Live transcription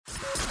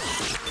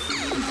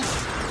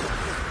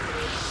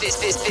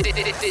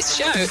This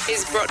show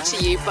is brought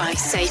to you by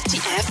Safety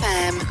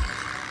FM.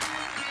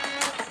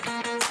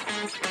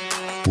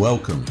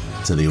 Welcome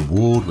to the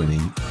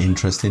award-winning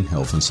Interesting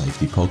Health and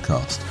Safety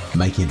podcast,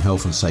 making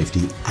health and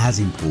safety as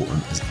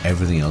important as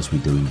everything else we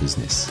do in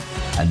business.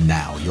 And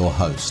now your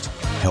host,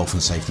 health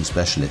and safety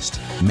specialist,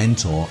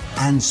 mentor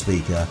and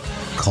speaker,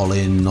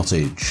 Colin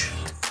Nottage.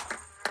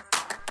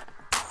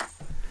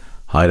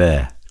 Hi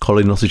there,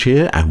 Colin Nottage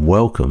here, and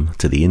welcome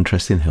to the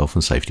Interesting Health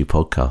and Safety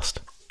podcast.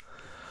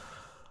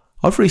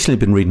 I've recently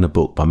been reading a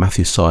book by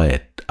Matthew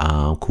Syed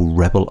called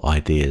Rebel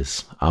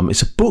Ideas.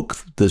 It's a book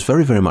that's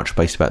very, very much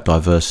based about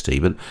diversity,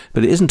 but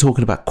it isn't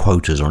talking about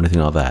quotas or anything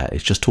like that.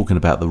 It's just talking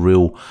about the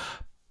real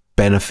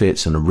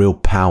benefits and the real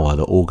power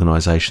that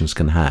organisations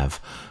can have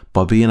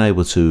by being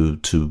able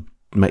to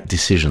make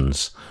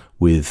decisions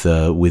with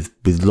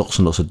lots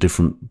and lots of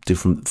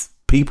different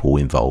people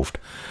involved.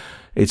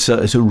 It's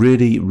a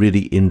really,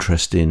 really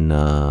interesting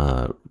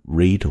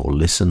read or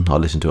listen. I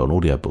listen to it on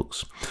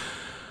audiobooks.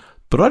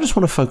 But I just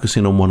want to focus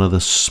in on one of the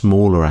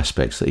smaller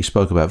aspects that he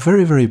spoke about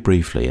very, very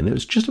briefly, and it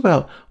was just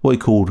about what he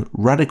called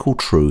radical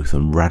truth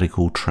and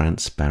radical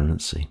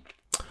transparency.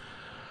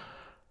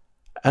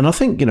 And I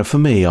think, for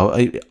me,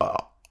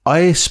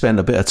 I spent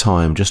a bit of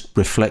time just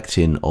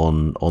reflecting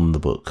on the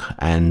book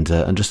and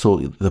just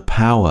thought the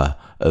power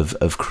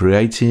of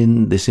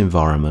creating this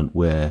environment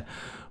where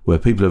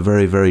people are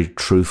very, very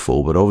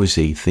truthful, but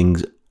obviously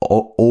things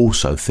are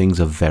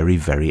very,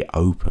 very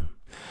open.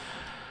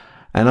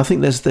 And I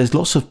think there's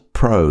lots of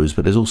pros,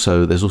 but there's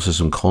also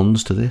some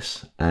cons to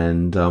this,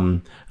 and I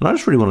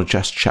just really want to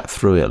just chat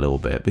through it a little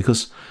bit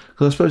because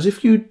I suppose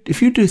if you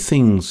do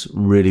things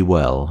really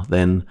well,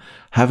 then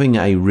having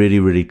a really,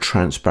 really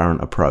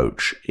transparent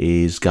approach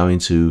is going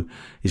to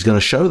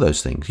show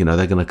those things.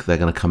 They're going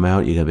to come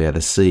out. You're going to be able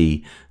to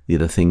see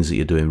the things that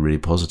you're doing really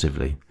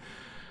positively.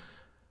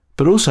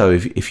 But also,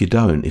 if you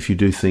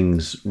do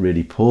things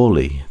really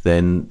poorly,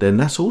 then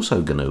that's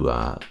also going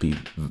to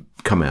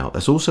come out.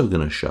 That's also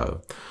going to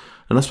show.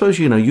 And I suppose,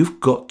 you've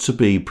got to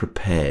be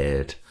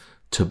prepared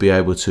to be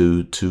able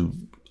to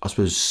I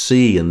suppose,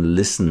 see and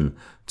listen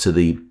to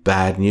the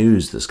bad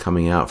news that's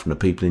coming out from the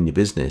people in your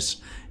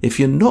business if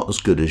you're not as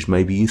good as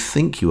maybe you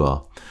think you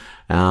are.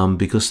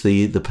 Because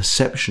the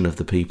perception of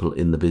the people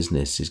in the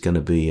business is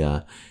maybe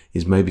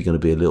going to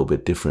be a little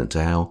bit different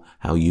to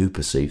how you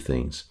perceive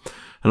things.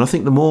 And I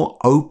think the more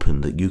open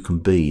that you can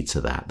be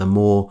to that, the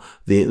more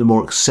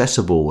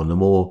accessible and the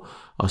more,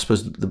 I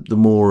suppose, the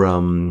more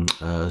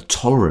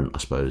tolerant, I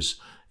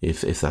suppose,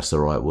 if that's the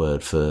right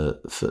word for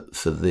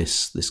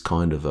this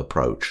kind of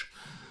approach,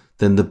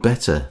 then the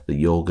better that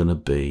you're going to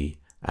be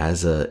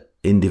as an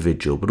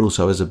individual, but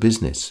also as a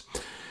business.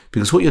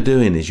 Because what you're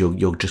doing is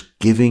you're just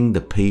giving the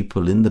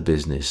people in the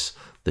business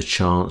the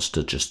chance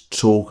to just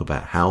talk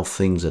about how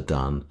things are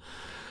done.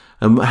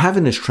 And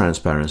having this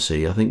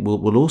transparency, I think,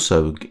 will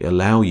also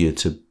allow you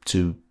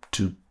to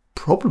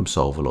problem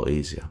solve a lot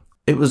easier.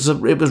 It was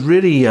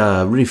really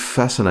really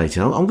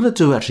fascinating. I'm going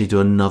to do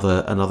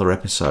another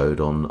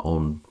episode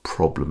on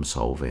problem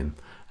solving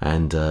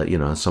and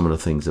some of the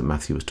things that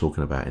Matthew was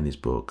talking about in his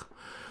book.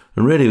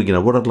 And really,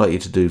 what I'd like you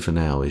to do for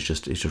now is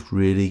just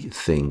really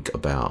think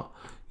about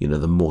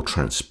the more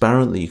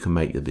transparent that you can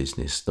make the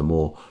business, the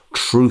more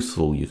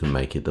truthful you can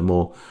make it, the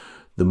more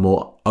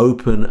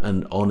open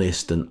and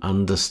honest and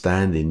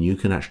understanding you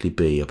can actually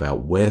be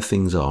about where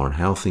things are and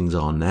how things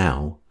are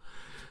now,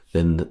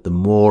 then the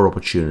more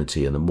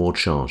opportunity and the more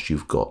chance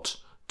you've got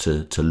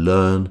to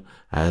learn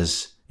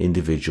as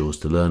individuals,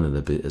 to learn as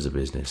a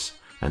business,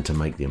 and to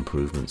make the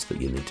improvements that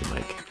you need to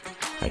make.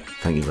 Hey,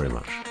 thank you very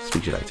much.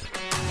 Speak to you later.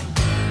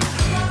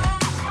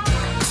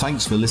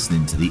 Thanks for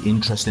listening to the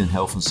Interesting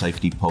Health and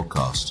Safety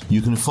podcast.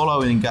 You can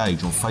follow and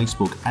engage on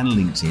Facebook and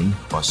LinkedIn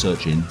by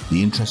searching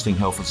the Interesting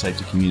Health and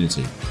Safety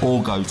Community,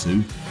 or go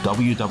to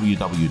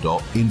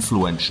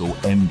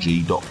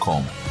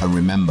www.influentialmg.com. And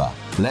remember,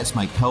 let's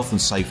make health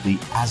and safety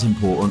as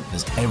important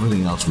as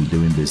everything else we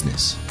do in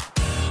business.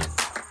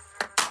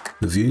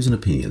 The views and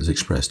opinions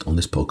expressed on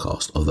this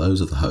podcast are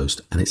those of the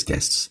host and its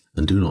guests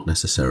and do not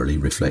necessarily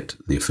reflect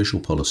the official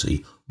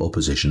policy or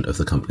position of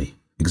the company.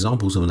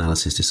 Examples of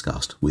analysis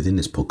discussed within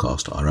this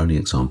podcast are only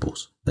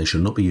examples. They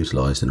should not be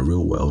utilised in the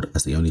real world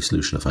as the only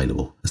solution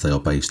available, as they are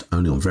based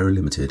only on very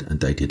limited and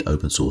dated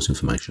open source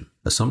information.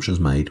 Assumptions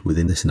made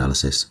within this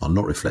analysis are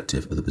not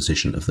reflective of the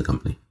position of the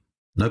company.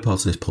 No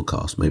part of this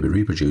podcast may be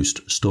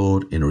reproduced,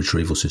 stored in a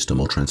retrieval system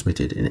or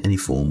transmitted in any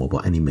form or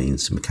by any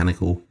means,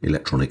 mechanical,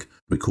 electronic,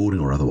 recording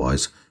or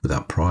otherwise,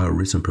 without prior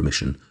written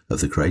permission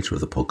of the creator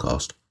of the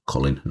podcast,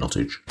 Colin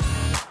Nottage.